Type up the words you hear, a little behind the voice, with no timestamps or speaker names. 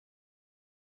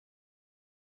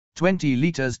20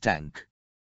 liters tank.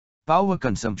 Power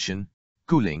consumption,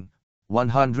 cooling,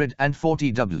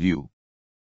 140 W.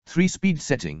 3-speed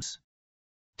settings.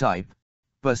 Type,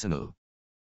 personal.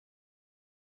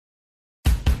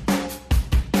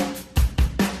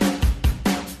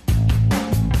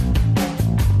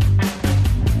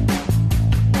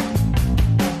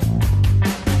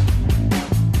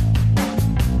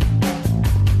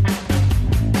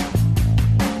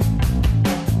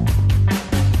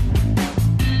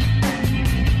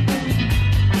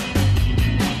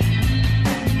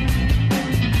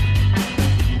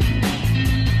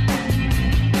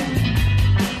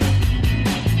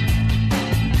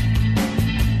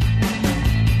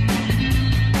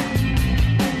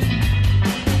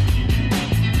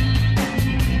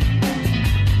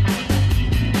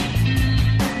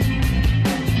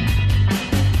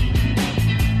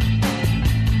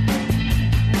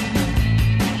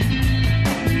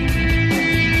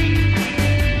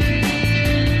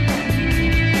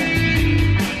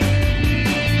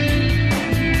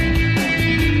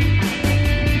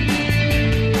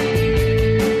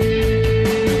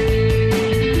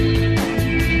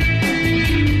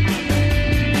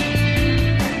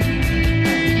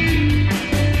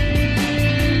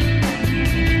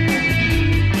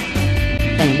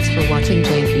 Thanks for watching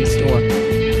JP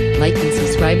Store. Like and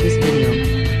subscribe this video.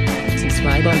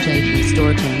 Subscribe our JP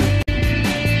Store channel.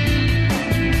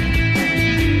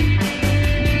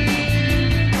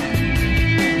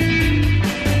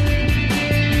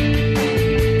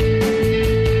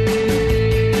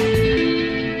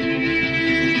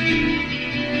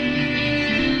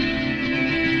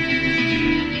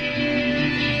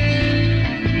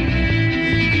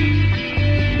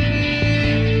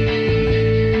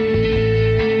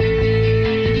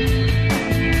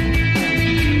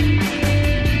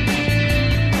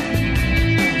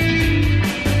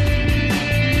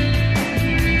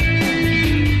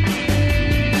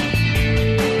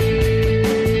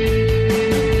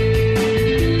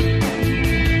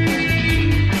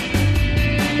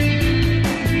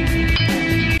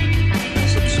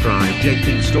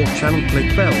 JP Store channel,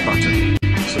 click bell button.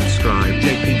 Subscribe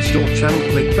JP Store channel,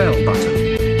 click bell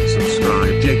button.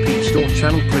 Subscribe JP Store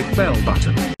channel, click bell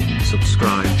button.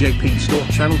 Subscribe JP Store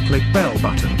channel, click bell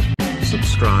button.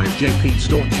 Subscribe JP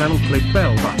Store channel, click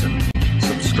bell button.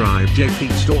 Subscribe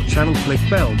JP Store channel, click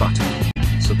bell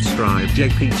button. Subscribe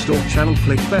JP Store channel,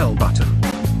 click bell button.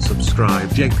 Subscribe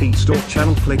JP Store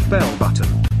channel, click bell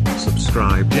button.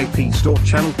 Subscribe JP Store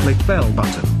channel, click bell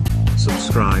button.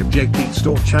 Subscribe JP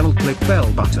Store channel, click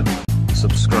bell button.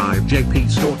 Subscribe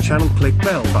JP Store channel, click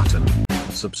bell button.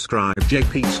 Subscribe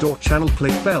JP Store channel,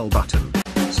 click bell button.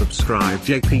 Subscribe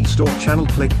JP Store channel,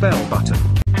 click bell button.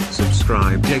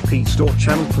 Subscribe JP Store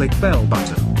channel, click bell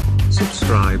button.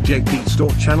 Subscribe JP Store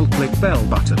channel, click bell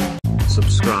button.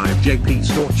 Subscribe JP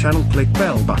Store channel, click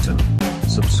bell button.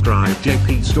 Subscribe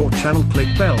JP Store channel,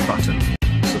 click bell button.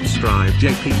 Subscribe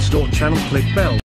JP Store channel, click bell